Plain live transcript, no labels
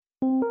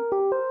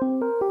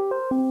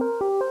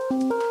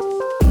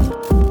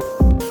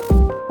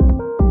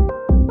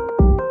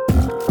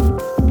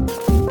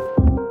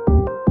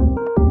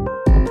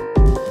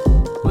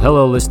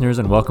Hello, listeners,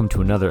 and welcome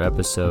to another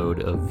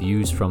episode of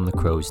Views from the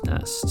Crow's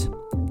Nest.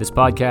 This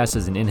podcast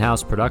is an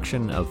in-house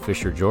production of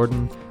Fisher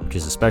Jordan, which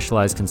is a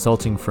specialized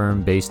consulting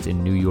firm based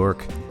in New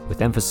York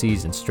with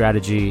emphases in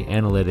strategy,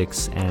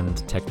 analytics, and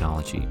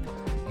technology.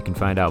 You can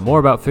find out more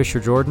about Fisher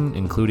Jordan,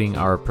 including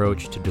our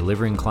approach to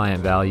delivering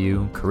client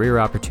value, career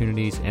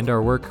opportunities, and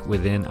our work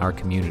within our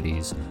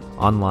communities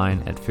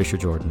online at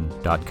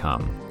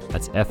fisherjordan.com.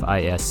 That's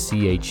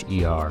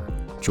Fischer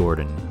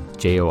Jordan,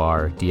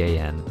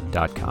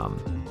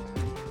 Jordan.com.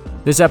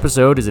 This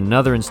episode is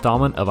another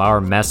installment of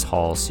our Mess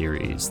Hall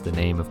series, the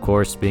name, of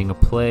course, being a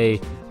play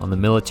on the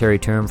military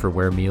term for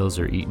where meals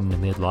are eaten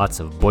amid lots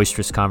of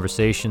boisterous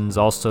conversations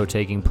also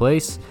taking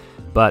place.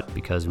 But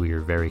because we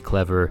are very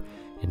clever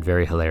and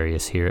very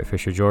hilarious here at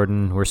Fisher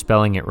Jordan, we're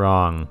spelling it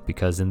wrong,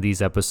 because in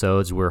these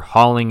episodes we're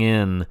hauling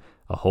in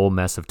a whole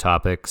mess of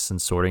topics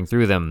and sorting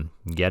through them.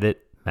 Get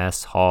it?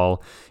 Mess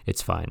Hall.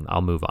 It's fine.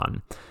 I'll move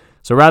on.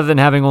 So rather than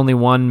having only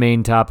one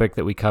main topic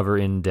that we cover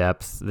in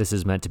depth, this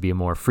is meant to be a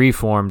more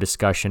free-form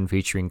discussion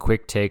featuring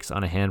quick takes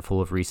on a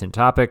handful of recent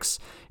topics,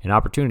 an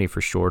opportunity for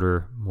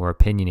shorter, more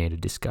opinionated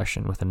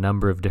discussion with a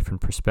number of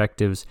different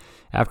perspectives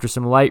after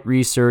some light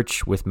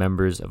research with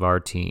members of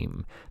our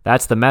team.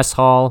 That's the Mess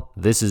Hall.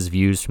 This is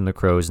Views from the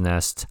Crow's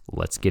Nest.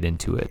 Let's get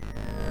into it.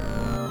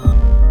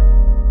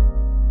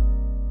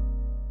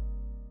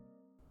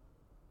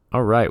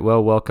 All right,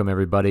 well, welcome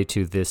everybody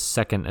to this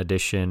second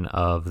edition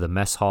of the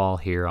Mess Hall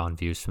here on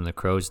Views from the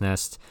Crow's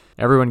Nest.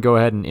 Everyone go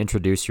ahead and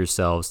introduce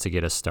yourselves to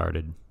get us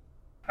started.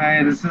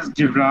 Hi, this is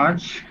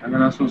Jivraj. I'm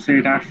an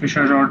associate at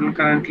Fisher Jordan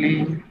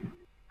currently.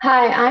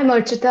 Hi, I'm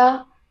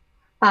Archita.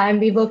 I've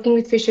been working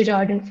with Fisher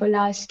Jordan for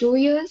last 2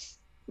 years.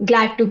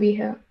 Glad to be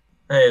here.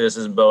 Hey, this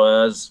is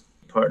Boaz,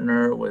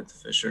 partner with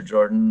Fisher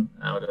Jordan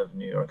out of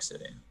New York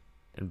City.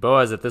 And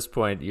Boaz, at this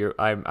point,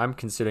 I'm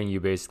considering you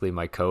basically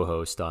my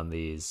co-host on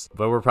these,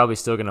 but we're probably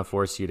still going to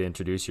force you to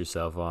introduce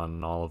yourself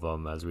on all of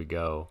them as we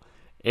go.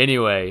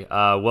 Anyway,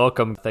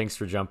 welcome. Thanks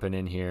for jumping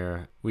in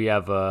here. We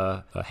have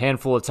a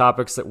handful of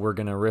topics that we're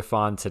going to riff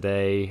on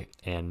today,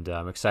 and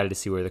I'm excited to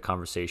see where the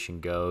conversation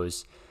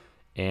goes.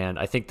 And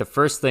I think the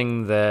first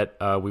thing that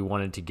we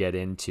wanted to get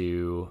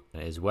into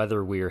is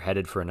whether we are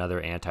headed for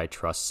another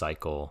antitrust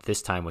cycle,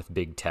 this time with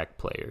big tech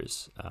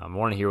players. I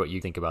want to hear what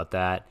you think about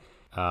that.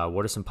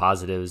 What are some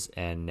positives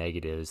and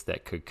negatives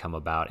that could come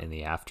about in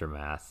the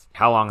aftermath?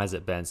 How long has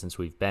it been since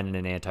we've been in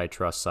an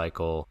antitrust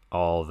cycle?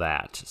 All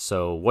that.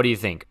 So what do you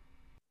think?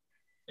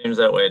 Seems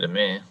that way to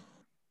me.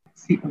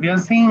 We are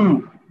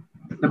seeing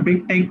the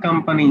big tech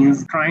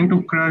companies trying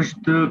to crush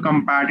the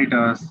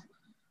competitors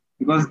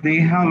because they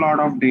have a lot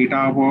of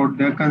data about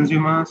their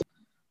consumers.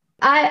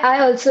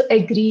 I also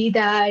agree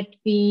that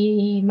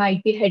we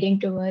might be heading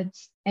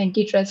towards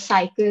antitrust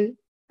cycle,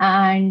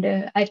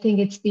 and I think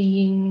it's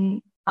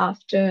being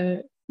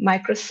after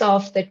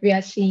Microsoft that we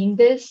are seeing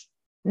this.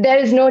 There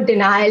is no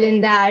denial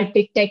in that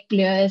big tech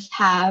players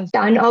have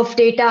ton of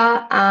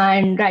data,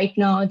 and right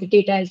now the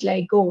data is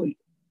like gold.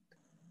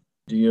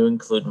 Do you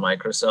include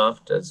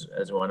Microsoft as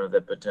one of the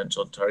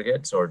potential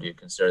targets, or do you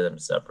consider them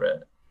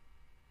separate?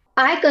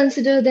 I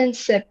consider them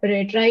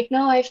separate. Right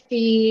now, I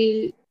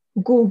feel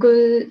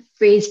Google,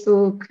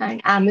 Facebook,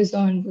 and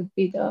Amazon would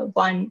be the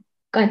one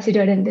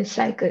considered in this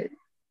cycle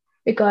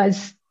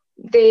because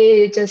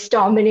they just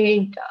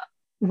dominate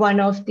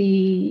one of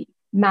the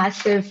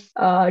massive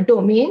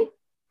domain,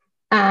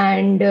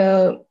 and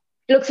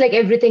looks like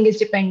everything is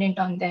dependent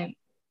on them.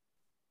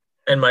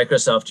 And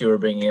Microsoft, you were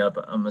bringing up,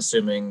 I'm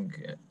assuming,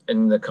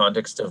 in the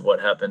context of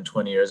what happened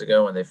 20 years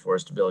ago when they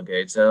forced Bill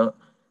Gates out.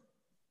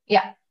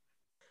 Yeah.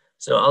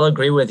 So I'll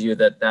agree with you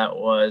that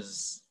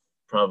was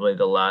probably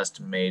the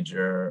last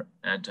major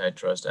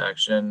antitrust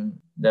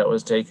action that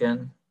was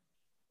taken.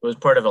 It was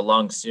part of a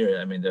long series.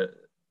 I mean,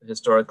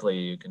 historically,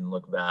 you can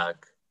look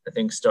back, I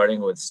think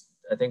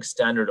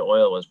Standard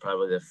Oil was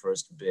probably the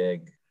first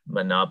big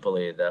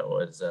monopoly that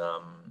was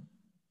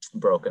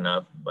broken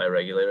up by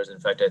regulators. In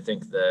fact, I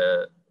think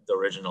the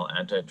original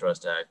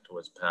Antitrust Act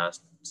was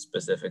passed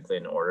specifically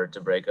in order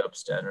to break up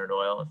Standard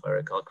Oil, if I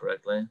recall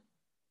correctly.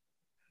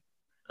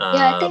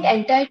 Yeah, I think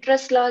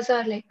antitrust laws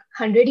are like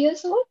 100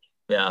 years old.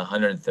 Yeah,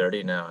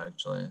 130 now,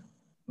 actually.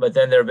 But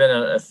then there have been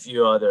a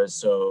few others.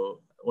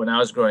 So when I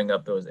was growing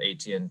up, it was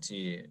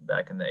AT&T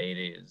back in the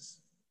 80s.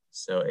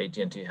 So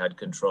AT&T had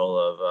control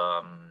of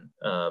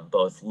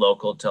both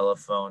local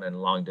telephone and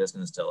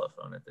long-distance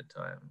telephone at the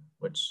time,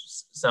 which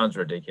sounds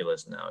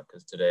ridiculous now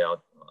because today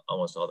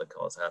almost all the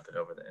calls happen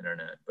over the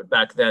internet. But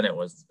back then, it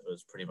was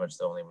pretty much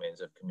the only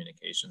means of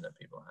communication that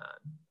people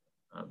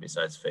had,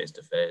 besides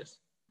face-to-face.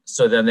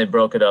 So then they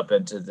broke it up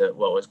into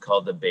what was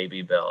called the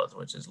baby bells,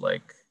 which is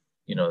like,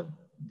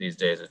 these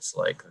days it's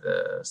like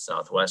the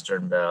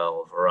Southwestern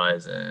Bell,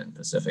 Verizon,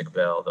 Pacific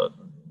Bell,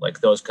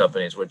 those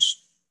companies, which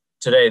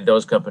today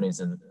those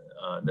companies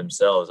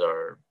themselves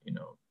are,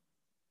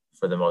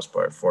 for the most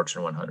part,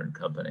 Fortune 100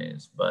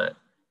 companies. But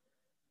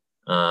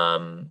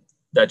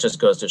that just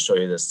goes to show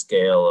you the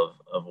scale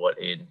of what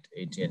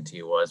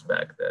AT&T was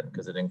back then,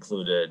 because it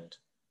included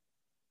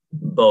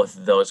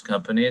both those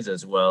companies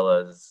as well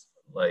as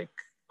like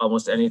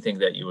almost anything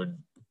that you would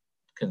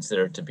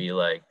consider to be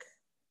like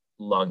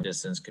long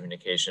distance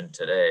communication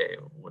today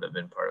would have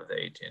been part of the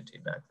AT&T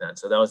back then.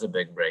 So that was a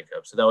big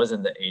breakup. So that was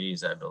in the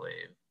 80s, I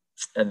believe.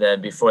 And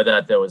then before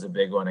that, there was a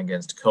big one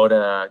against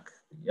Kodak.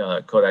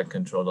 Kodak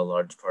controlled a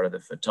large part of the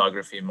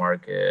photography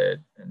market,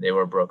 and they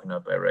were broken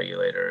up by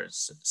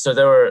regulators. So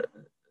there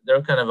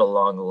were kind of a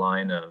long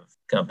line of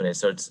companies.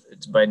 So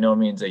it's by no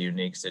means a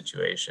unique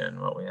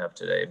situation what we have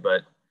today.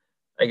 But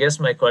I guess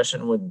my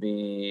question would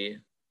be,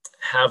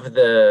 have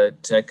the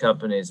tech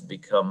companies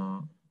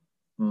become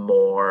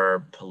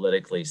more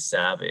politically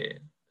savvy?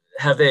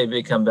 Have they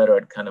become better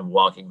at kind of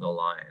walking the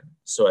line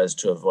so as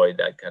to avoid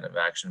that kind of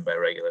action by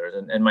regulators?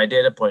 And my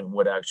data point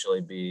would actually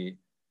be,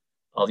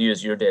 I'll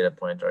use your data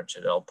point,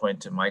 Archit. I'll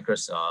point to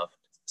Microsoft.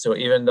 So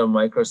even though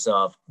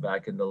Microsoft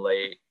back in the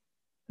late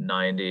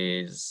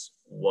 90s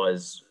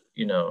was,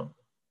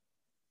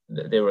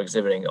 they were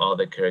exhibiting all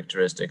the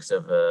characteristics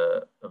of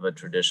a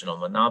traditional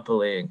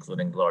monopoly,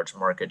 including large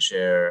market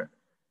share,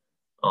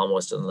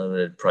 almost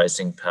unlimited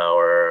pricing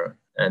power,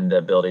 and the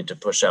ability to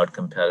push out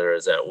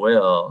competitors at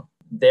will,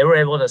 they were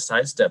able to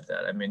sidestep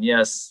that. I mean,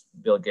 yes,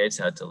 Bill Gates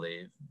had to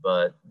leave,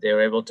 but they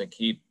were able to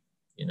keep,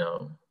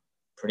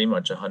 pretty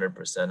much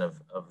 100%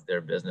 of their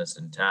business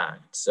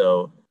intact.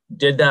 So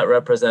did that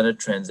represent a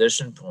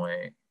transition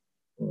point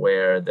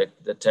where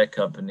the tech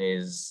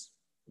companies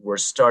were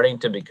starting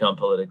to become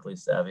politically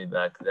savvy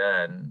back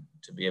then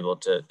to be able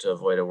to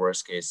avoid a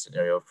worst case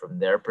scenario from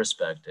their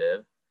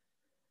perspective?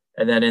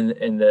 And then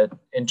in the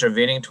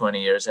intervening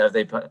 20 years, have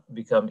they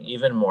become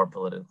even more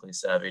politically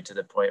savvy to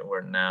the point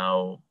where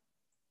now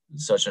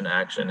such an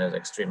action is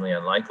extremely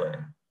unlikely?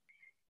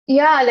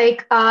 Yeah,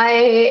 like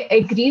I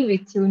agree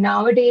with you.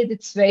 Nowadays,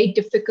 it's very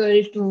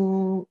difficult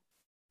to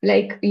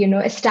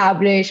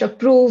establish or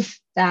prove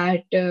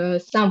that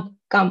some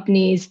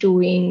company is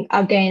doing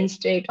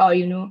against it, or,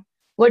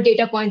 what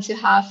data points you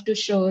have to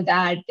show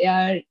that they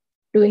are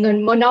doing a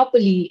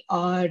monopoly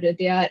or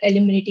they are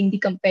eliminating the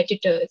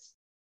competitors.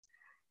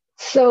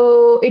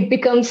 So it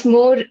becomes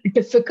more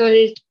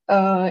difficult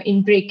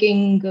in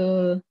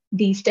breaking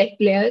these tech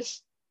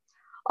players.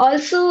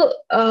 Also,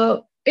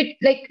 it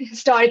like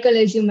historical,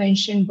 as you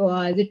mentioned,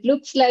 Boaz, it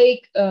looks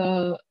like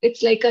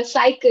it's like a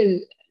cycle,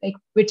 like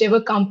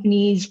whichever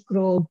companies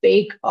grow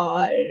big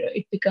or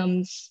it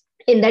becomes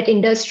in that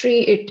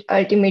industry, it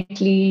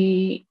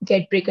ultimately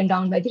get broken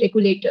down by the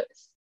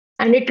regulators.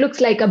 And it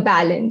looks like a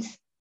balance.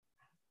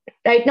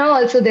 Right now,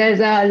 also, there's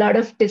a lot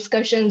of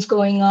discussions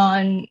going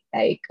on,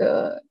 like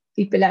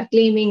people are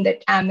claiming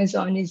that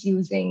Amazon is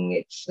using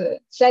its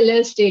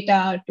sellers'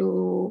 data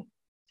to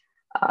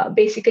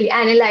basically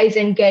analyze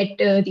and get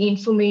the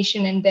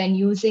information and then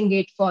using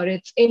it for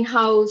its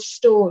in-house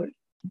store.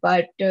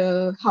 But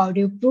how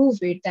do you prove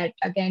it? That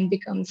again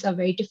becomes a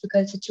very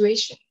difficult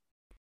situation.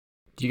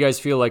 Do you guys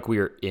feel like we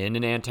are in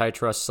an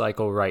antitrust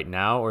cycle right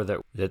now, or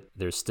that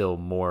there's still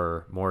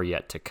more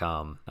yet to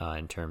come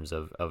in terms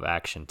of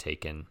action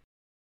taken?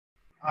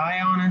 I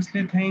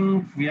honestly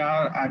think we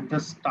are at the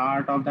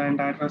start of the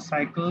antitrust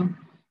cycle,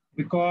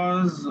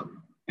 because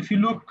if you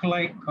look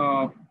like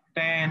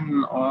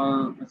 10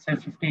 or let's say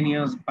 15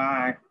 years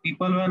back,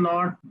 people were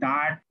not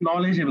that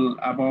knowledgeable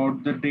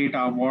about the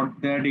data, what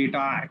their data,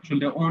 actually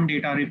their own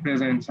data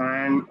represents.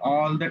 And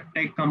all the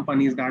tech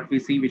companies that we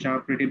see, which are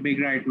pretty big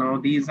right now,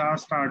 these are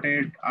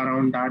started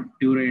around that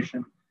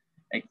duration,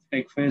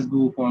 like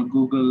Facebook or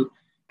Google.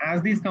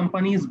 As these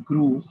companies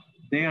grew,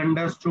 they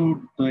understood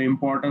the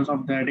importance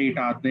of their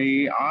data.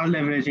 They are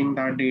leveraging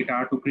that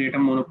data to create a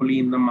monopoly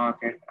in the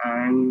market.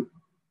 And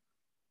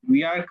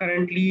we are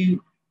currently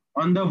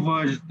on the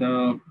verge,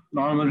 the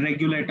normal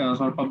regulators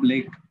or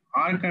public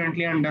are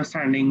currently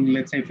understanding.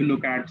 Let's say if you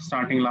look at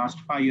starting last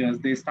 5 years,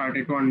 they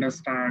started to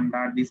understand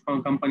that these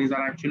companies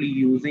are actually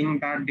using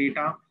that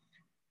data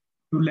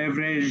to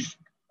leverage,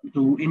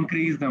 to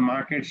increase the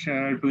market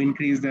share, to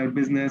increase their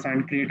business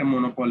and create a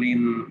monopoly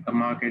in the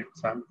market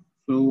itself.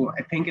 So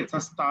I think it's a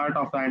start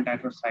of the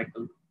antitrust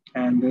cycle,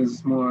 and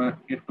there's more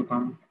yet to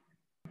come.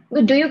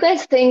 But do you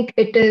guys think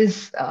it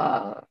is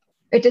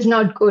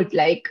not good,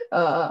 like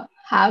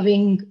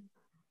having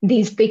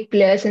these big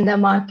players in the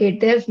market?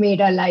 They've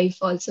made our life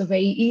also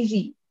very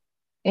easy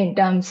in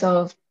terms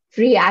of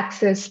free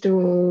access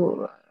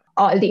to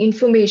all the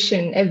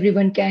information.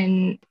 Everyone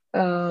can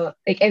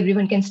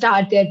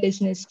start their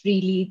business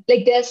freely.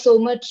 Like there's so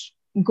much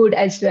good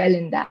as well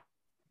in that.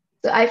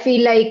 So I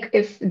feel like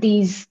if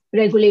these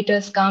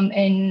regulators come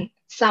in,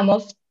 some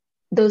of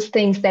those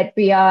things that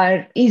we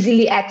are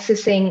easily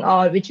accessing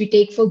or which we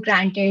take for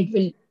granted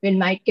will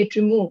might get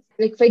removed.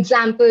 Like for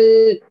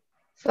example,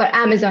 for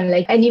Amazon,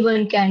 like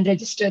anyone can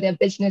register their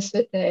business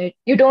with it.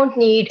 You don't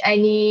need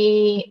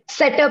any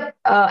setup.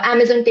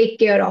 Amazon take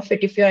care of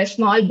it. If you're a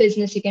small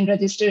business, you can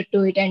register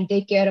to it and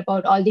take care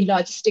about all the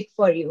logistic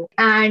for you.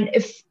 And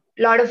if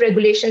a lot of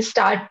regulations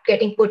start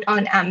getting put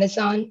on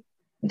Amazon,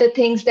 the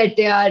things that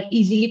they are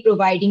easily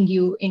providing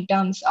you in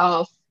terms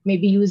of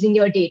maybe using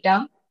your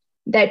data,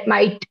 that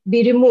might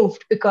be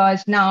removed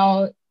because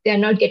now they're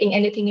not getting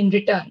anything in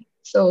return.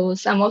 So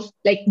some of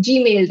like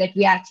Gmail that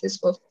we access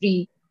for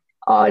free,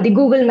 or the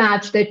Google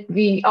Maps that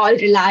we all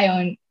rely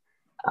on,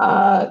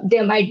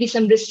 there might be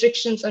some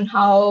restrictions on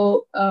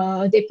how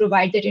they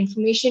provide that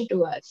information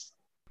to us.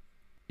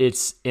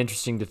 It's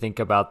interesting to think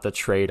about the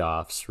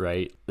trade-offs,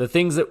 right? The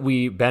things that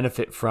we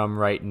benefit from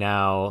right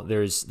now,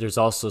 there's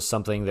also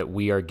something that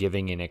we are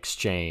giving in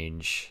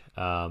exchange.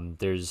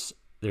 There's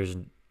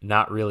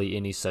not really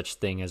any such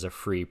thing as a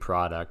free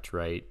product,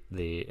 right?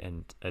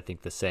 And I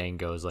think the saying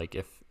goes like,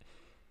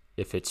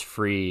 if it's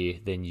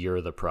free, then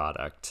you're the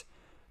product.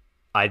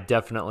 I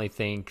definitely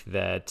think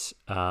that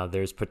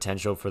there's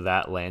potential for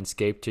that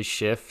landscape to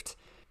shift.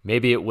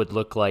 Maybe it would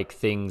look like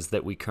things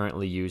that we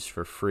currently use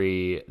for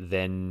free,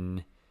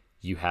 then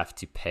you have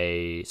to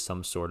pay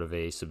some sort of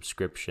a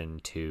subscription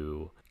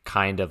to,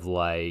 kind of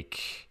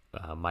like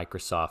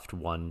Microsoft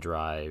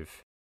OneDrive.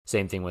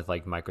 Same thing with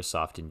like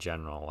Microsoft in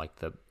general. Like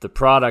the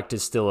product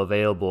is still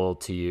available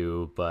to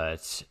you,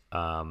 but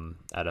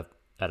at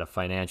a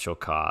financial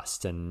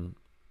cost. And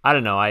I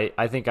don't know.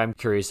 I think I'm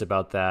curious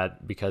about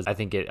that because I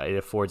think it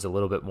affords a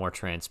little bit more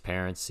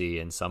transparency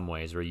in some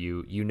ways, where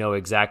you know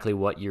exactly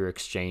what you're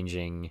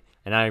exchanging.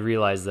 And I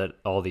realize that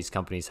all these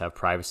companies have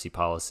privacy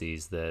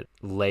policies that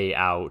lay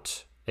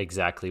out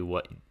exactly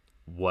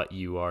what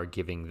you are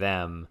giving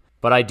them.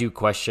 But I do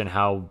question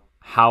how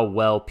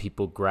well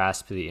people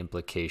grasp the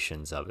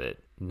implications of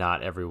it.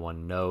 Not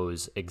everyone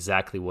knows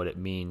exactly what it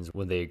means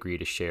when they agree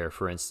to share,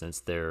 for instance,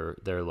 their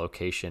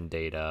location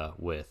data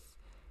with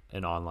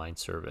an online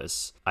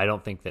service. I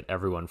don't think that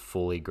everyone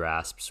fully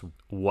grasps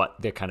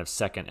what the kind of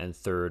second and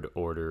third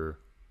order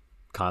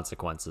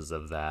consequences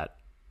of that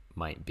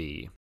might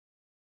be.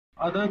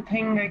 Other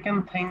thing I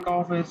can think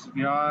of is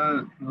we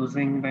are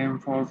using them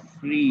for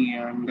free,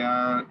 and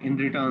in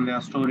return they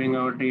are storing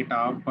our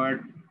data, but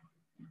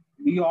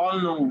we all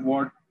know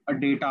what a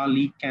data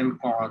leak can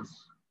cause.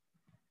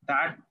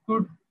 That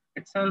could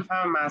itself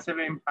have massive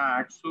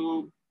impact.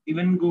 So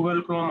even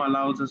Google Chrome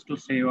allows us to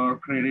save our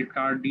credit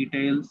card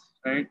details,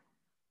 right?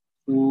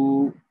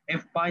 So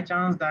if by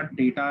chance that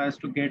data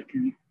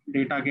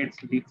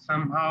gets leaked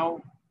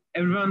somehow,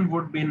 everyone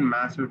would be in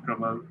massive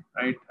trouble,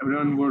 right?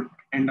 Everyone would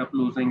end up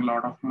losing a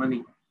lot of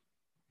money.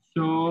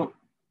 So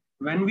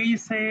when we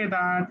say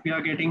that we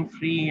are getting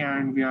free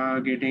and we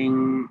are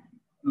getting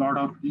a lot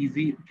of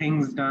easy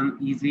things done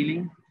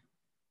easily,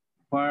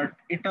 but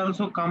it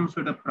also comes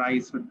with a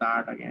price with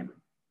that again,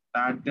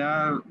 that there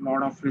are a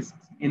lot of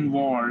risks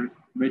involved,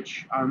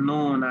 which are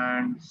known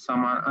and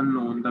some are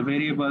unknown. The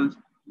variables,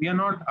 we are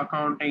not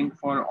accounting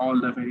for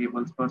all the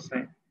variables per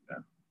se.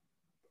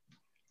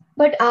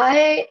 But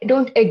I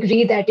don't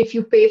agree that if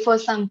you pay for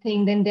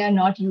something, then they are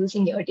not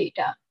using your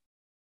data.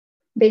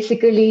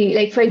 Basically,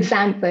 like for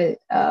example,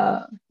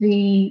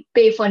 we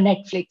pay for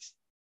Netflix,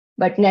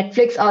 but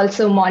Netflix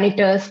also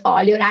monitors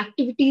all your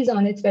activities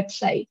on its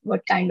website,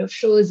 what kind of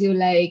shows you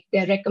like,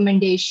 their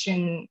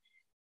recommendation,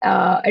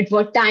 at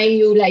what time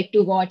you like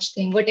to watch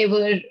things,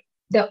 whatever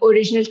the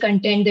original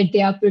content that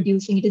they are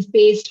producing, it is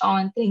based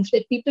on things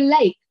that people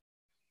like.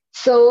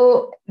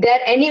 So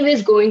they're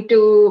anyways going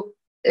to,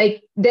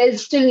 like,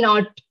 there's still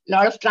not a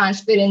lot of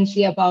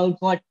transparency about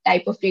what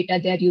type of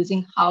data they're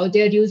using, how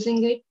they're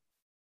using it.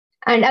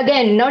 And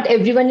again, not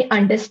everyone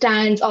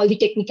understands all the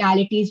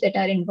technicalities that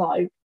are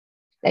involved.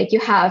 Like you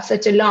have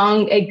such a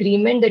long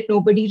agreement that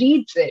nobody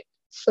reads it.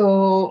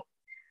 So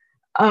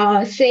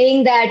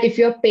saying that if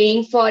you're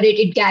paying for it,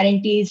 it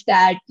guarantees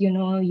that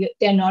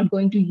they're not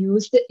going to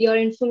use your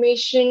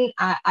information.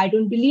 I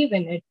don't believe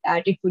in it,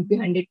 that it would be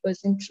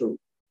 100% true.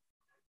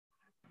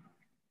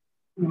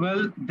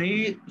 Well,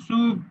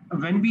 so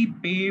when we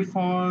pay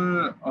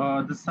for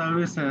the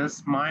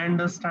services, my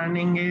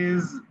understanding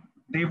is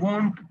they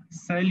won't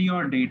sell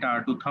your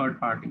data to third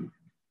party,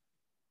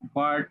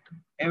 but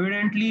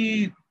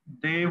evidently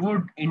they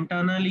would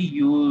internally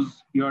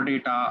use your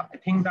data. I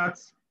think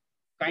that's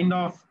kind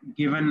of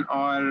given,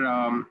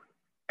 or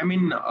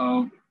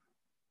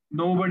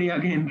nobody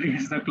again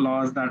reads the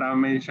clause that I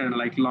mentioned,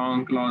 like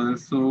long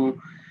clauses. So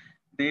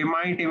they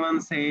might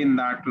even say in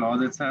that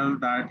clause itself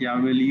that, yeah,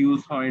 we'll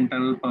use for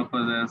internal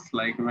purposes.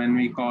 Like when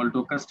we call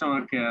to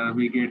customer care,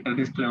 we get a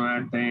disclaimer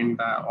at the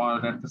end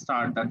or at the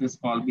start that this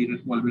call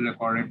will be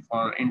recorded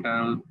for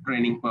internal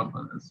training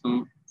purposes.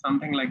 So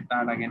something like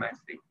that again, I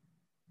see.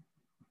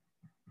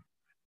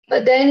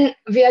 But then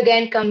we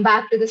again come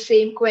back to the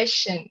same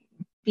question.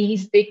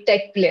 These big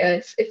tech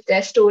players, if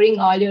they're storing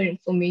all your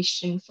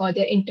information for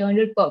their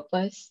internal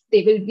purpose,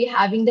 they will be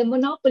having the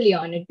monopoly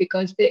on it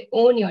because they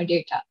own your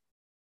data.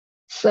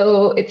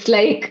 So it's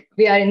like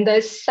we are in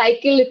the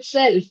cycle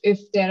itself.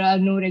 If there are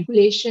no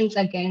regulations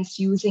against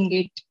using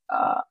it,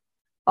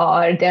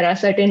 or there are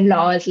certain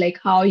laws like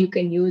how you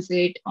can use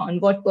it, on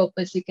what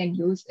purpose you can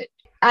use it.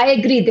 I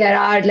agree. There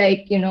are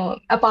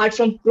apart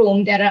from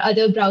Chrome, there are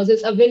other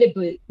browsers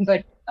available,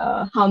 but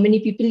how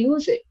many people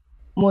use it?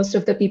 Most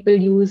of the people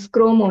use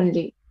Chrome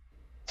only.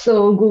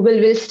 So Google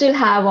will still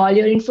have all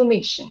your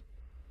information.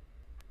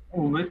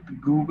 With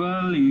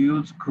Google, you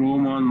use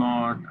Chrome or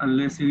not,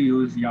 unless you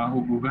use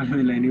Yahoo, Google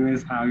will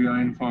anyways have your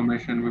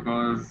information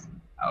because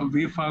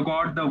we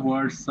forgot the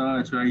word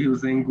search. We're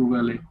using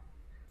Google it.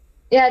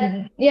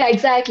 Yeah,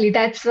 exactly.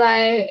 That's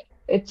why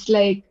it's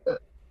like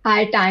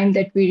high time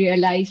that we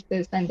realize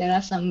this, and there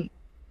are some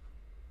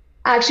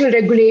actual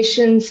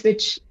regulations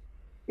which,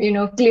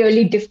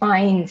 clearly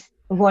defines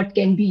what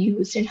can be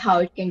used and how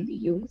it can be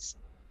used.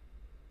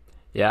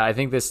 Yeah, I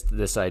think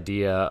this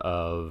idea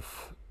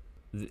of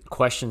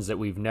questions that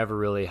we've never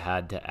really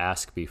had to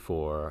ask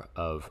before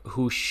of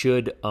who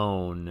should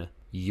own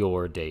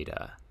your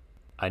data.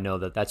 I know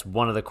that that's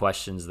one of the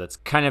questions that's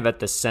kind of at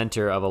the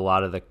center of a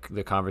lot of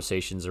the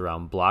conversations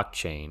around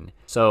blockchain.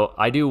 So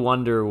I do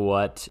wonder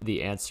what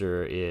the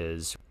answer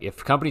is. If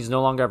companies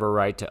no longer have a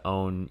right to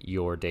own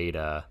your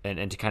data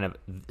and to kind of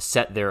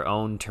set their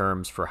own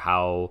terms for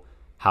how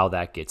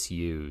that gets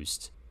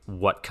used,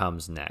 what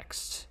comes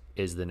next?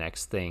 Is the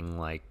next thing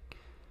like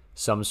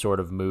some sort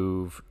of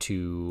move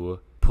to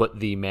put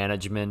the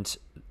management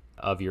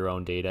of your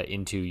own data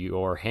into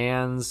your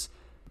hands?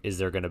 Is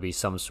there going to be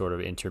some sort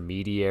of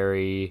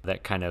intermediary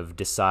that kind of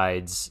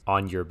decides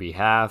on your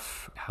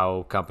behalf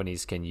how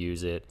companies can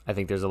use it? I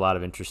think there's a lot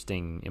of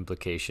interesting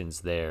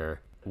implications there.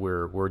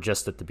 We're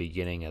just at the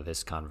beginning of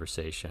this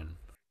conversation.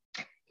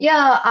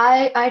 Yeah,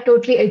 I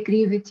totally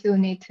agree with you,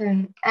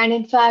 Nathan. And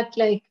in fact,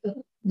 like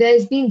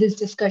there's been this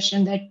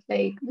discussion that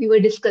like we were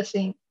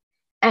discussing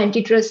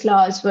antitrust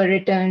laws were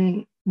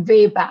written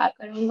way back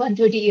around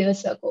 130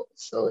 years ago.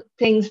 So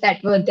things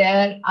that were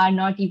there are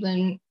not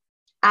even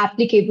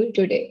applicable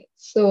today.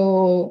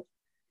 So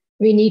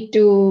we need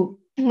to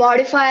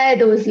modify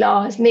those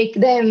laws, make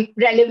them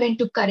relevant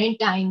to current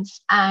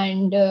times.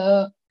 And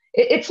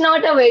it's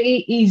not a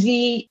very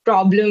easy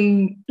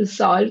problem to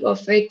solve or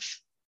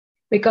fix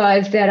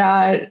because there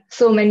are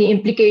so many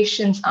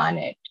implications on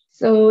it.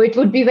 So it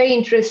would be very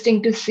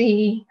interesting to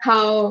see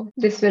how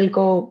this will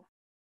go.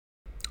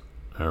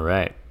 All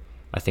right.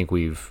 I think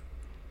we've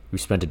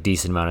spent a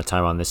decent amount of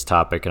time on this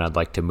topic, and I'd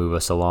like to move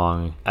us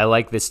along. I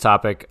like this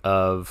topic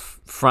of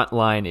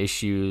frontline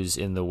issues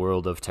in the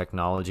world of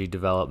technology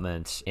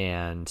development.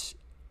 And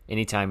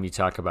anytime you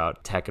talk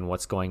about tech and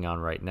what's going on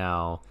right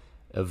now,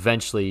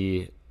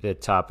 eventually the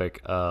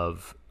topic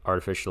of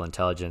artificial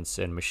intelligence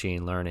and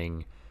machine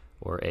learning,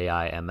 or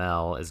AI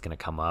ML, is going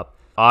to come up.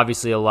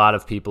 Obviously, a lot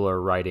of people are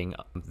writing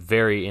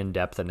very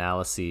in-depth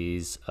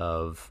analyses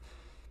of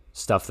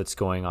stuff that's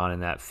going on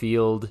in that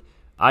field.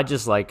 I'd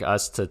just like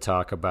us to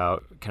talk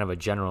about kind of a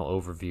general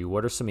overview.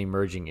 What are some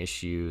emerging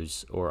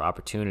issues or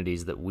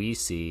opportunities that we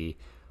see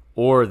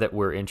or that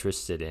we're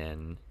interested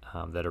in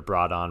that are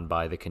brought on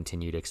by the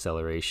continued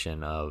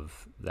acceleration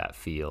of that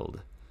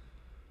field?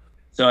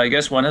 So I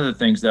guess one of the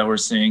things that we're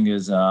seeing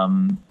is a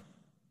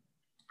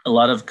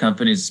lot of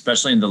companies,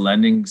 especially in the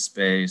lending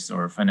space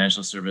or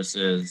financial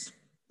services,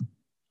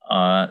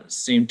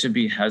 seem to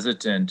be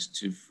hesitant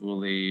to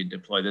fully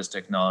deploy this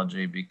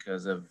technology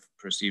because of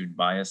perceived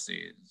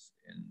biases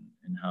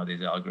in how these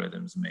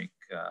algorithms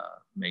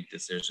make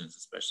decisions,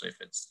 especially if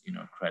it's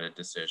credit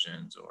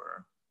decisions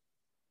or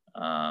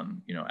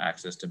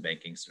access to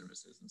banking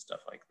services and stuff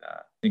like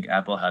that. I think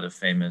Apple had a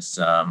famous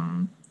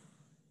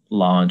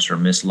launch or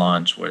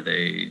mislaunch where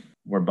they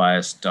were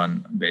biased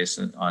based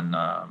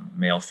on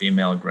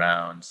male-female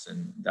grounds,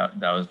 and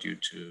that was due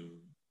to,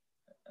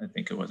 I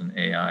think it was an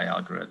AI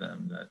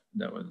algorithm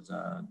that was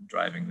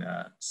driving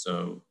that.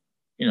 So,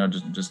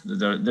 just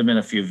there've been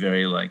a few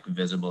very like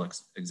visible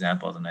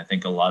examples, and I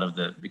think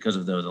because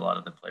of those, a lot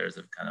of the players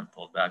have kind of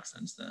pulled back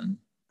since then.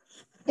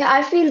 Yeah,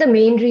 I feel the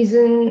main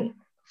reason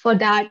for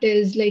that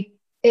is like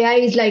AI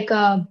is like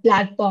a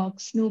black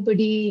box.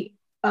 Nobody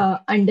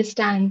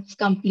understands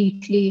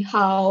completely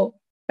how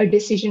a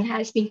decision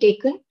has been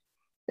taken.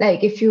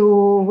 Like if you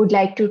would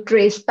like to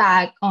trace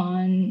back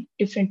on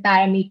different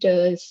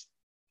parameters,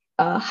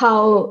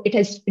 how it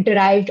has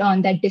derived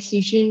on that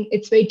decision,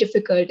 it's very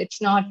difficult.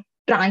 It's not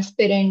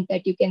transparent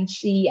that you can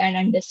see and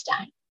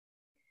understand.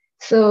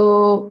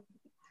 So,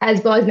 as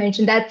Boz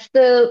mentioned, I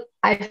feel,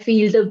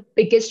 the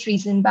biggest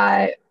reason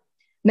why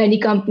many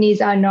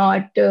companies are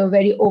not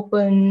very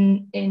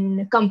open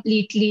in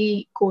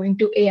completely going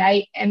to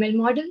AI ML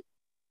model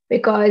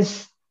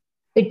because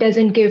it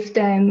doesn't give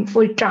them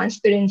full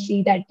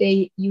transparency that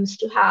they used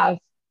to have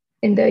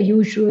in the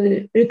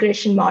usual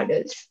regression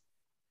models.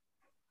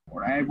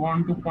 What I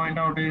want to point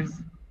out is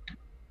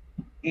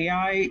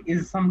AI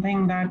is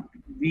something that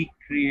we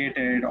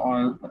created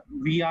or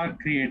we are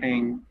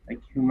creating, like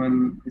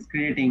human is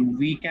creating.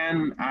 We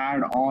can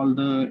add all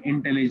the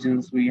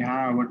intelligence we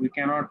have, but we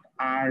cannot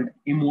add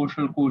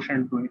emotional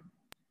quotient to it.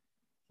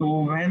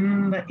 So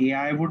when the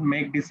AI would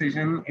make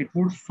decision, it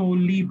would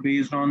solely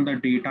based on the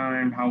data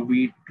and how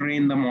we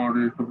train the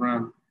model to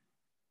run.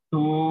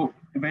 So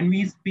when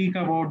we speak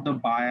about the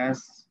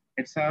bias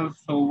itself,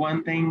 so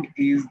one thing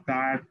is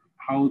that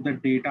how the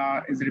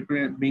data is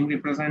being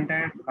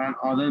represented, and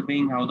other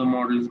being how the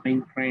model is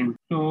being trained.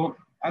 So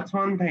that's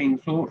one thing.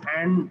 So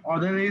and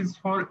other is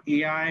for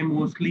AI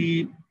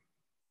mostly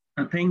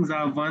the things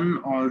are one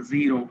or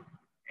zero.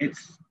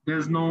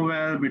 There's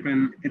nowhere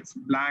between it's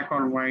black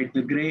or white.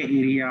 The gray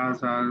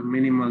areas are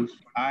minimal.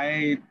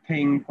 I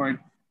think quite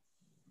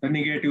the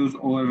negatives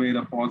overweigh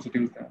the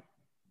positives there.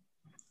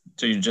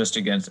 So are you just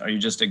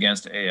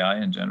against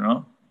AI in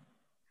general?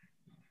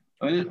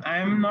 Well,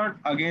 I'm not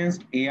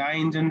against AI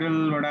in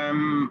general, but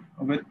I'm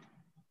with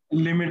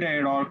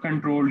limited or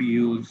controlled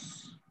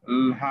use.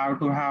 We'll have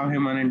to have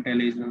human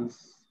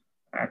intelligence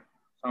at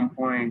some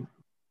point.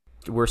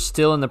 We're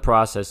still in the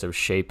process of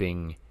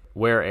shaping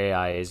where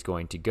AI is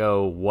going to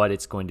go, what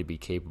it's going to be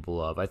capable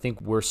of. I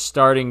think we're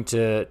starting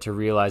to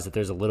realize that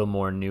there's a little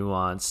more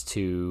nuance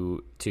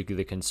to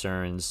the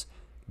concerns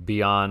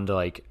beyond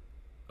like,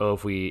 oh,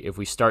 if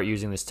we start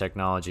using this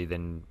technology,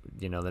 then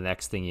the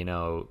next thing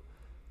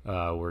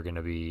we're going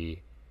to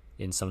be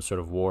in some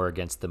sort of war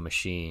against the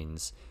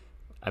machines.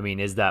 I mean,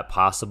 is that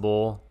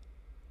possible?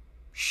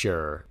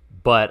 Sure,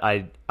 but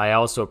I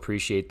also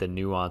appreciate the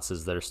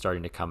nuances that are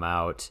starting to come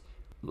out,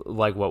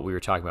 like what we were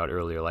talking about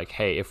earlier. Like,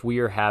 hey, if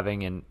we're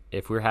having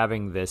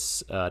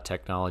this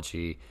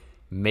technology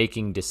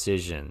making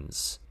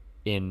decisions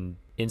in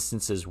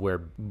instances where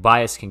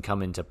bias can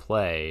come into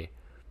play,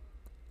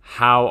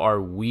 how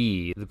are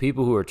we, the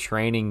people who are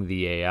training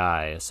the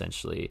AI,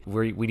 essentially,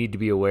 we need to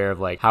be aware of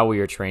like how we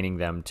are training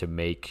them to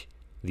make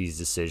these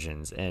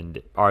decisions,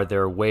 and are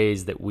there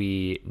ways that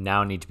we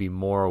now need to be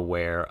more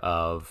aware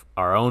of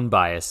our own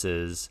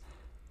biases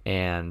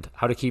and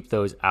how to keep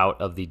those out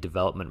of the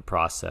development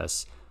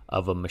process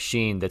of a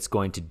machine that's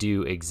going to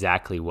do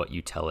exactly what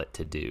you tell it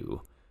to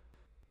do.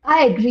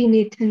 I agree,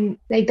 Nathan.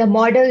 Like the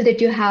model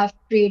that you have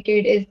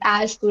created is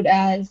as good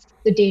as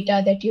the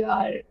data that you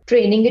are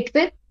training it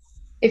with.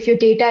 If your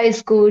data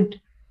is good,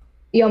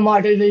 your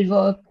model will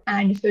work.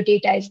 And if your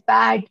data is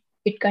bad,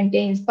 it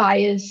contains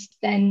bias,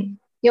 then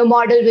your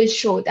model will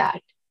show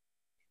that.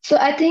 So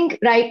I think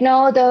right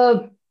now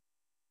the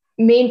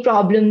main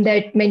problem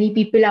that many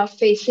people are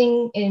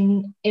facing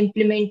in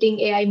implementing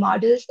AI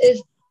models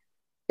is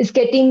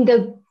getting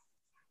the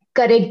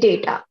correct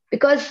data,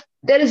 because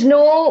there is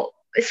no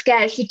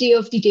scarcity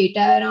of the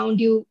data around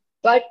you,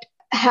 but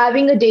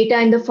having a data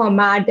in the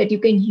format that you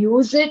can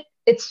use it,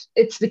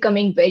 it's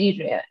becoming very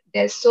rare.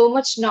 There's so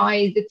much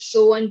noise, it's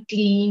so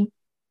unclean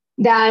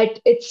that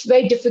it's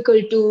very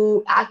difficult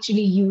to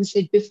actually use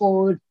it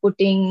before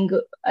putting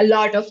a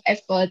lot of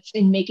efforts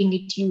in making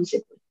it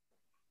usable.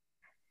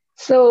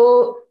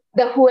 So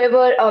the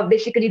whoever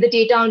basically the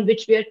data on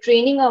which we are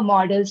training our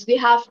models, we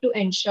have to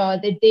ensure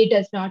that they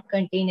does not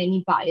contain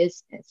any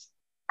biasness,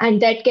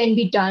 and that can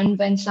be done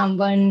when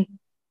someone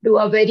do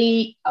a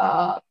very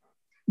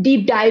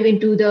deep dive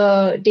into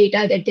the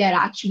data that they are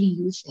actually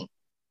using.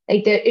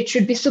 Like it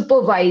should be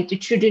supervised.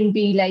 It shouldn't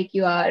be like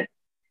you are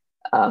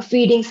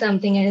feeding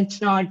something and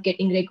it's not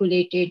getting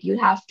regulated. You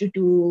have to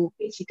do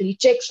basically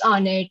checks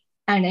on it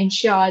and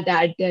ensure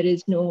that there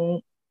is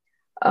no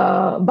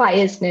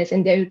biasness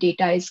and their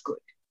data is good.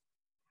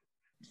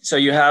 So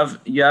you have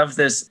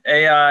this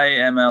AI,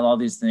 ML, all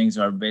these things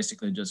are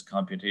basically just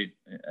computate.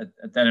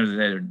 At the end of the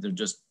day, they're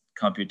just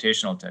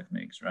computational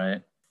techniques,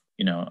 right?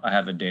 I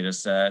have a data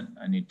set.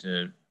 I need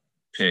to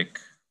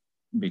pick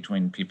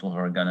between people who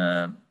are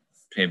gonna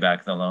pay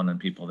back the loan and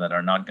people that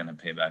are not gonna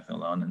pay back the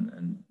loan,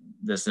 and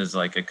this is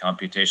like a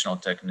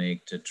computational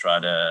technique to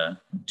try to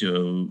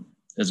do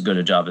as good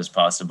a job as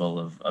possible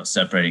of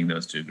separating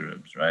those two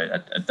groups, right?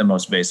 At the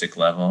most basic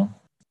level.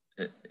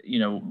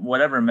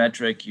 Whatever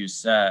metric you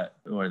set,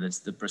 whether it's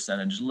the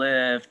percentage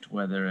lift,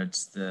 whether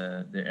it's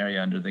the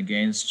area under the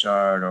gains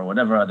chart, or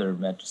whatever other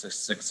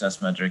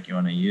success metric you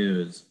want to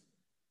use,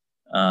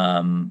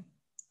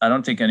 I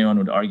don't think anyone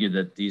would argue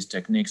that these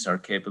techniques are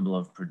capable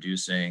of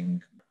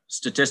producing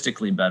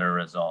statistically better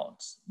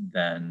results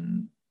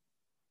than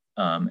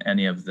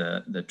any of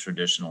the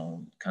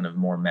traditional kind of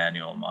more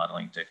manual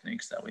modeling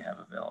techniques that we have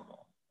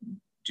available.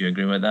 Do you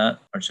agree with that,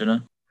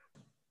 Archita?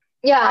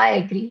 Yeah, I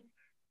agree.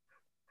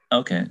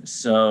 Okay,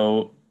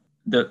 so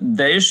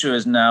the issue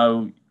is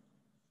now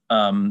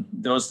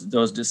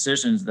those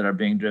decisions that are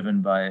being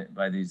driven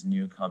by these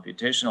new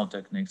computational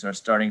techniques are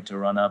starting to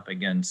run up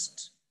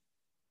against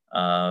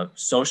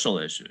social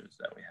issues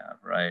that we have,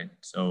 right?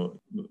 So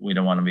we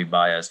don't want to be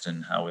biased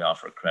in how we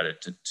offer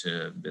credit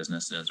to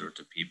businesses or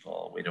to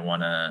people. We don't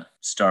want to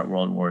start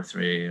World War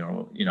III,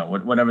 or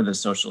whatever the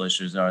social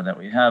issues are that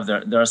we have.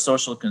 There are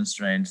social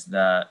constraints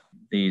that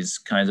these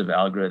kinds of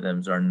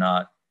algorithms are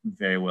not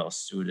very well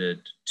suited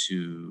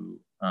to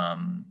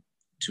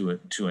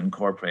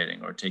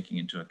incorporating or taking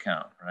into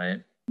account,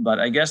 right? But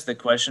I guess the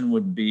question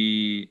would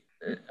be,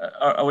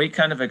 are we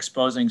kind of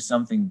exposing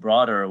something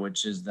broader,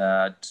 which is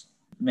that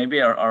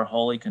maybe our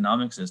whole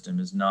economic system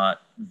is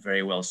not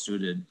very well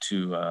suited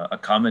to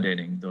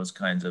accommodating those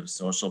kinds of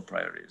social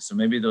priorities. So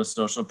maybe those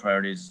social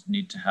priorities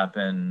need to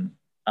happen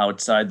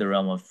outside the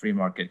realm of free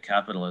market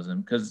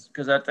capitalism, because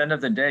at the end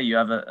of the day, you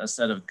have a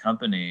set of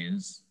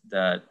companies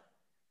that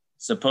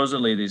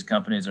supposedly these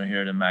companies are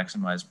here to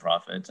maximize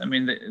profits. I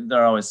mean,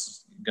 there are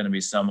always going to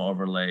be some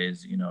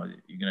overlays. You're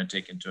going to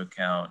take into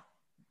account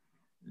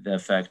the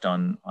effect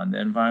on the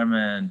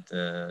environment,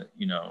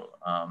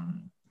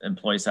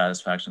 employee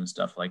satisfaction,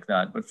 stuff like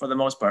that. But for the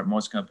most part,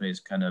 most companies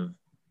kind of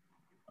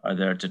are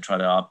there to try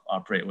to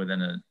operate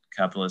within a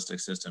capitalistic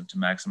system to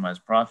maximize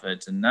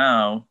profits. And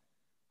now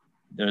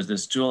there's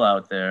this tool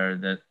out there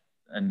that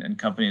and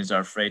companies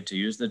are afraid to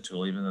use the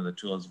tool, even though the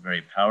tool is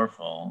very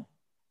powerful.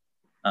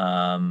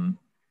 And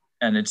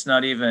it's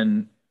not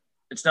even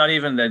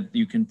that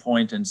you can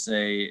point and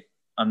say,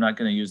 I'm not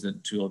going to use the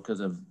tool because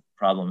of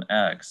problem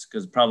X,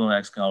 because problem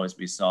X can always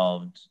be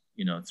solved,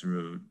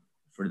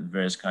 for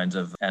various kinds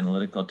of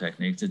analytical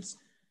techniques.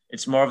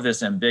 It's more of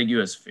this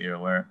ambiguous fear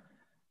where,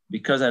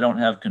 because I don't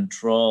have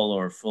control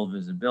or full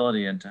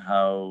visibility into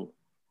how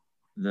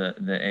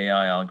the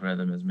AI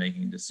algorithm is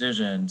making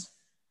decisions,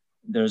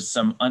 there's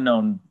some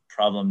unknown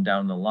problem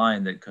down the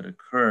line that could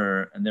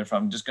occur, and therefore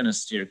I'm just going to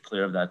steer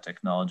clear of that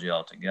technology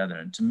altogether.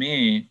 And to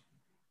me,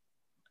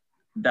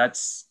 that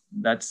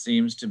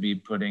seems to be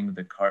putting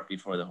the cart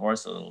before the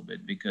horse a little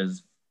bit,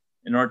 because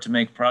in order to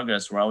make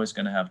progress, we're always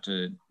going to have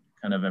to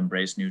kind of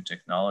embrace new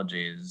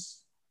technologies,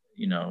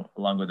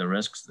 along with the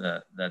risks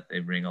that they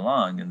bring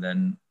along, and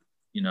then,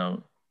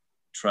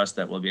 trust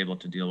that we'll be able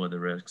to deal with the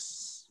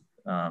risks,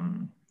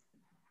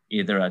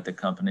 either at the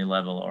company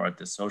level or at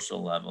the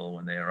social level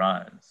when they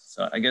arise.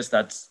 So I guess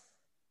that's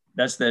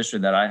the issue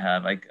that I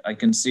have. I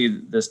can see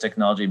this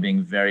technology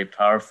being very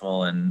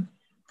powerful and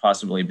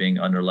possibly being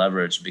under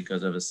leveraged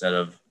because of a set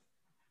of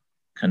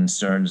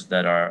concerns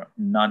that are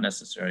not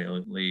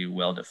necessarily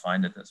well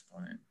defined at this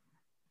point.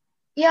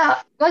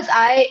 Yeah, because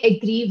I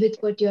agree with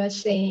what you're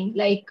saying.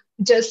 Like,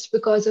 just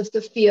because of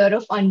the fear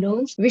of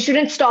unknowns, we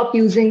shouldn't stop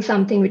using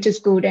something which is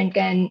good and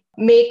can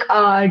make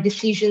our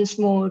decisions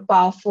more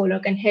powerful or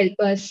can help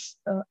us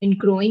in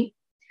growing.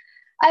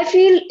 I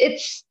feel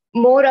it's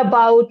more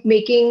about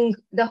making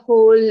the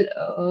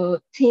whole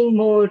thing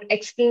more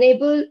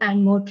explainable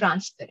and more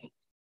transparent.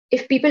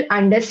 If people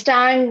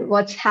understand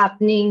what's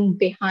happening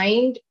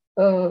behind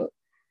the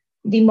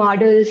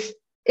models,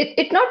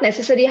 it not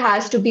necessarily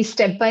has to be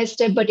step by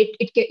step, but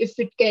if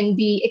it can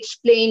be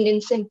explained in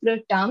simpler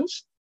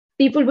terms,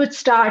 people would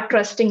start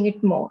trusting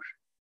it more.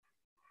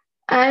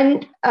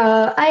 And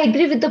I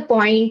agree with the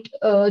point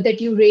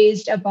that you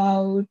raised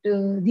about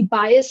the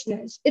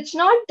biasness. It's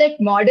not that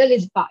model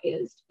is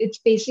biased. It's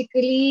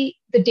basically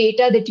the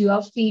data that you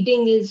are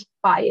feeding is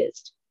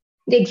biased.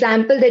 The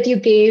example that you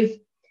gave,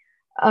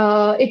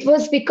 it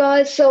was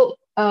because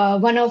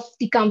one of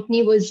the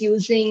company was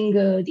using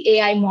the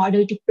AI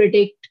model to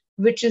predict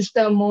which is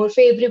the more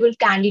favorable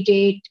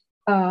candidate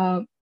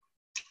to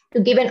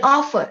give an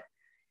offer.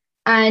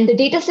 And the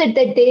data set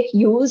that they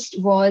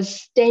used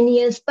was 10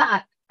 years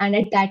back. And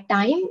at that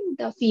time,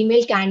 the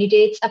female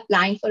candidates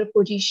applying for a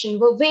position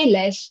were way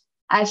less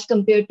as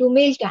compared to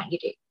male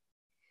candidates.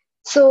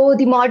 So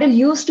the model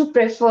used to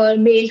prefer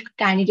male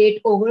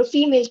candidate over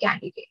female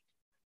candidate.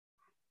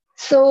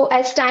 So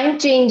as time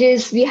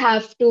changes, we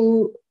have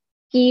to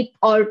keep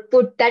or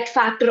put that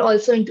factor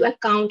also into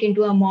account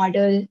into a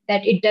model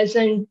that it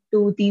doesn't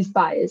do these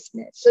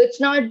biasness. So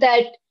it's not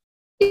that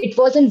it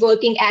wasn't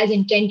working as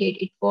intended.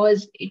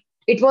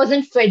 It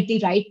wasn't fed the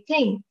right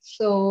thing.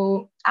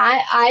 So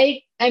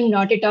I am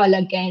not at all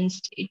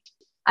against it.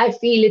 I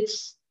feel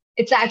it's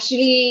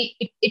actually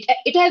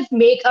it has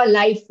made our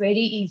life very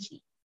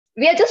easy.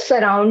 We are just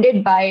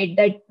surrounded by it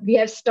that we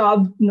have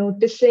stopped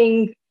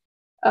noticing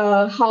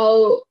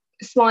how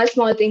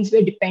small things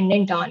we're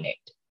dependent on it.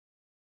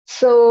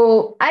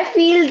 So I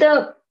feel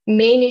the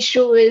main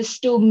issue is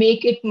to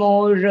make it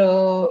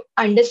more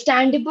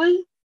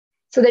understandable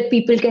so that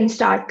people can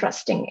start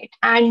trusting it,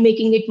 and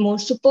making it more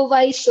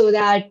supervised so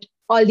that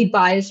all the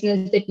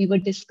biasness that we were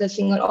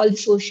discussing or all the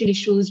social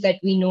issues that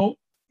we know,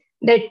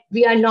 that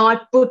we are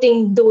not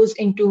putting those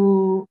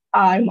into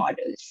our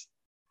models.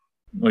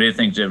 What do you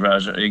think,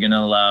 Jivraj? Are you going to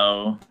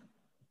allow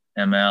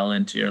ML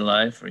into your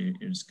life, or you're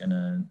just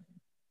gonna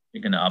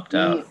opt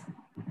out?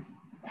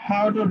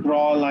 How to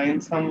draw a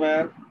line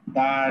somewhere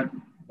that,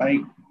 like,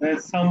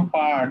 there's some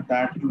part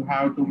that you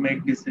have to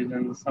make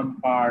decisions,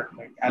 some part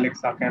like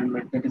Alexa can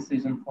make the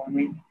decision for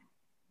me,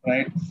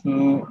 right?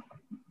 So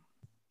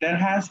there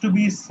has to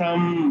be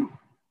some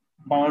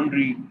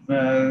boundary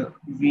where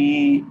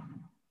we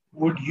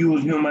would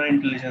use human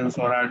intelligence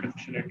or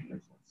artificial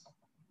intelligence.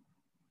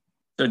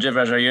 So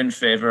Jivraj, are you in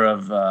favor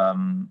of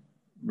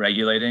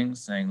regulating,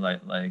 saying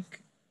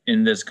like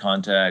in this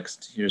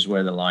context, here's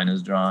where the line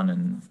is drawn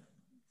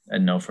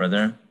and no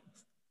further?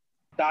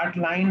 That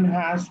line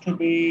has to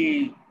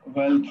be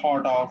well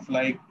thought of.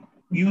 Like,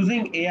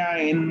 using AI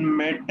in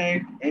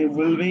medtech, it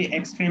will be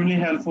extremely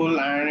helpful,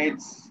 and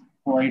it's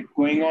quite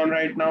going on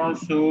right now.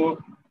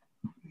 So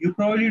you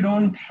probably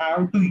don't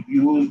have to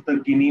use the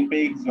guinea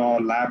pigs or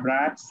lab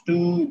rats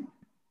to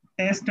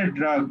test a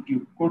drug.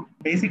 You could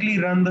basically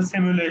run the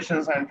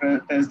simulations and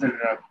test the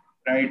drug,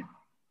 right?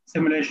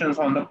 Simulations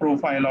on the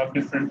profile of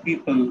different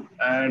people,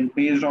 and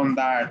based on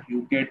that,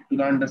 you get to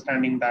the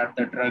understanding that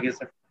the drug is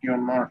effective or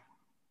not.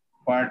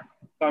 But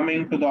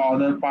coming to the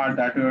other part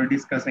that we were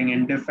discussing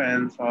in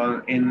defense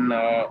or in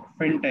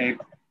fintech,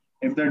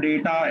 if the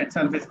data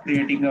itself is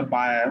creating a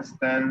bias,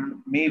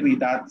 then maybe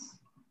that's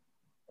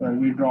when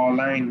we draw a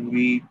line.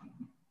 We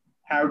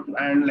have to,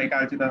 and like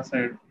Archita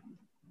said,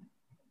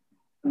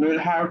 we'll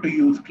have to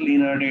use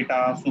cleaner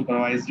data,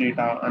 supervised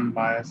data,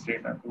 unbiased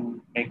data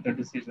to make the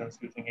decisions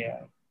using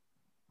AI.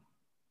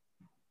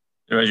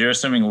 You're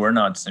assuming we're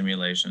not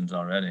simulations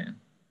already.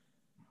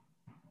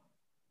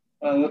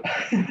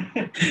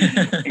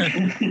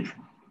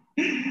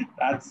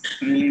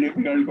 That's really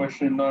difficult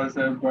question, no,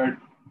 sir. But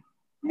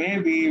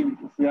maybe if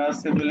we are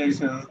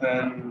simulations,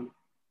 then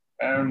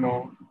I don't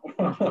know.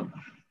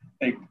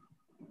 Like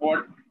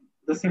what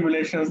the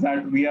simulations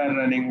that we are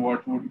running,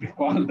 what would we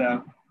call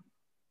them?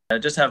 I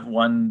just have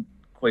one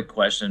quick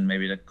question,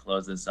 maybe to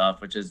close this off,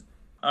 which is,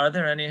 are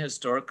there any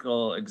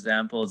historical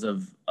examples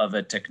of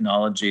a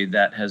technology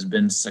that has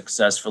been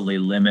successfully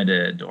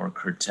limited or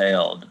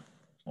curtailed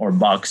or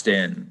boxed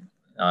in,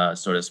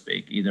 so to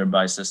speak, either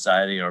by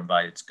society or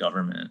by its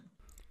government?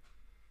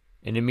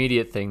 An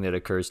immediate thing that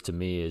occurs to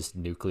me is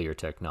nuclear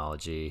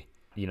technology.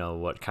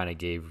 What kind of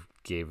gave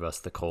us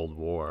the Cold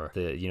War,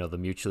 the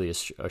mutually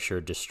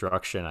assured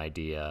destruction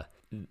idea.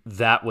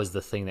 That was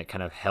the thing that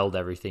kind of held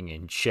everything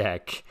in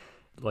check.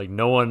 Like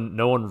no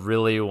one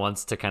really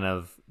wants to kind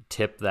of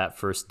tip that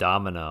first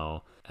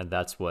domino, and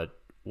that's what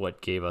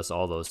gave us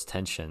all those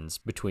tensions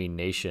between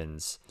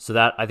nations. So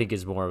that, I think,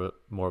 is more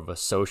of a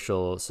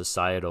social,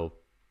 societal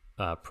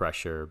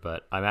pressure.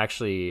 But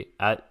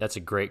that's a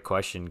great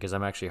question, because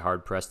I'm actually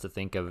hard pressed to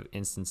think of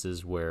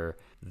instances where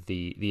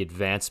the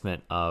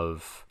advancement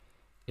of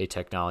a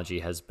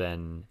technology has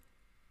been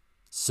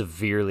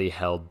severely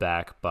held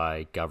back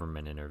by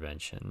government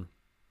intervention.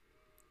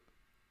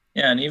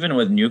 Yeah, and even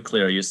with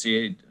nuclear, you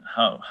see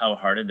how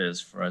hard it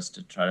is for us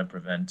to try to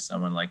prevent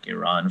someone like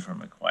Iran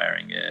from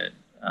acquiring it.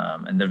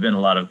 And there have been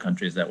a lot of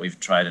countries that we've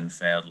tried and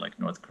failed, like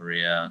North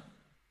Korea,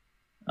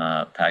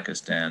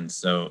 Pakistan.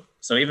 So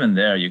even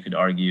there, you could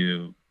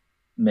argue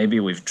maybe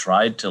we've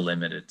tried to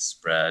limit its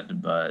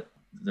spread, but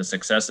the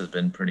success has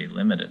been pretty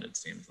limited, it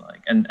seems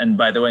like. And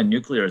by the way,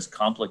 nuclear is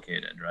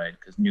complicated, right?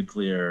 Because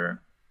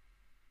nuclear,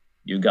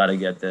 you got to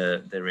get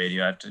the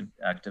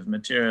radioactive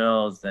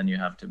materials, then you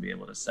have to be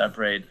able to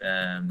separate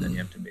them, then you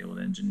have to be able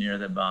to engineer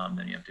the bomb,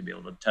 then you have to be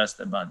able to test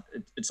the bomb.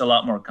 It's a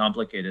lot more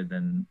complicated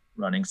than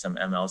running some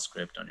ML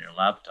script on your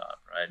laptop,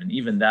 right? And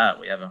even that,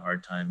 we have a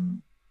hard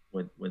time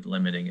with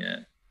limiting it.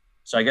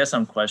 So I guess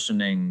I'm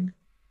questioning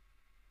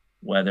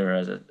whether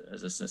as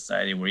a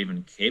society we're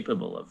even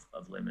capable of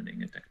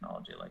limiting a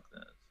technology like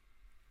this.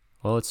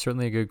 Well, it's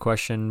certainly a good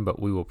question,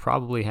 but we will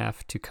probably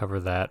have to cover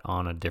that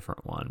on a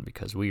different one,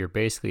 because we are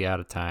basically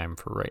out of time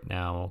for right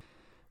now.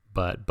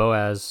 But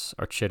Boaz,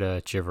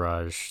 Archita,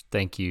 Jivraj,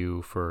 thank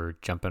you for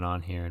jumping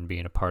on here and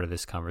being a part of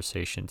this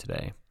conversation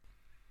today.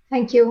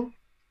 Thank you.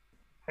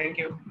 Thank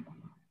you.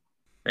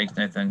 Thanks,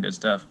 Nathan. Good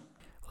stuff.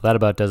 Well, that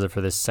about does it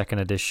for this second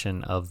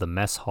edition of the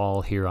Mess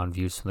Hall here on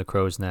Views from the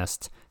Crow's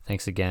Nest.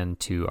 Thanks again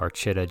to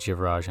Archita,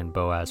 Jivraj, and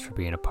Boaz for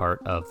being a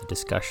part of the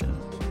discussion.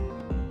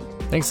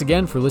 Thanks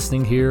again for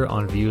listening here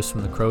on Views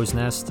from the Crow's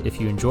Nest. If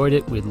you enjoyed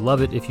it, we'd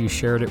love it if you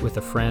shared it with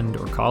a friend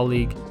or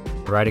colleague.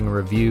 Writing a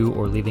review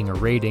or leaving a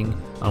rating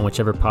on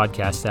whichever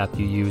podcast app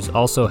you use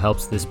also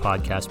helps this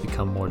podcast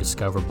become more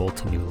discoverable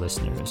to new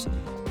listeners.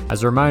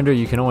 As a reminder,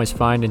 you can always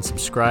find and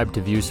subscribe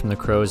to Views from the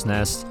Crow's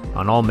Nest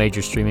on all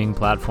major streaming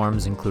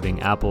platforms,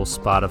 including Apple,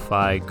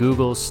 Spotify,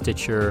 Google,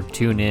 Stitcher,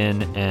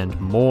 TuneIn, and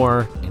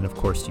more. And of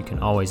course, you can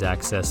always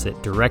access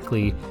it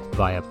directly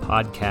via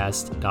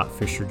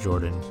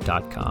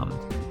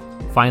podcast.fisherjordan.com.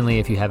 Finally,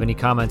 if you have any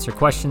comments or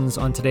questions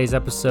on today's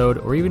episode,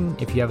 or even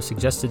if you have a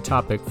suggested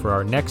topic for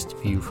our next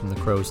View from the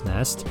Crow's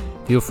Nest,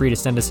 feel free to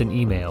send us an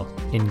email,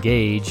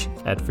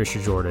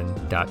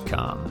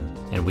 engage@fisherjordan.com,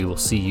 and we will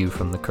see you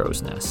from the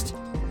Crow's Nest.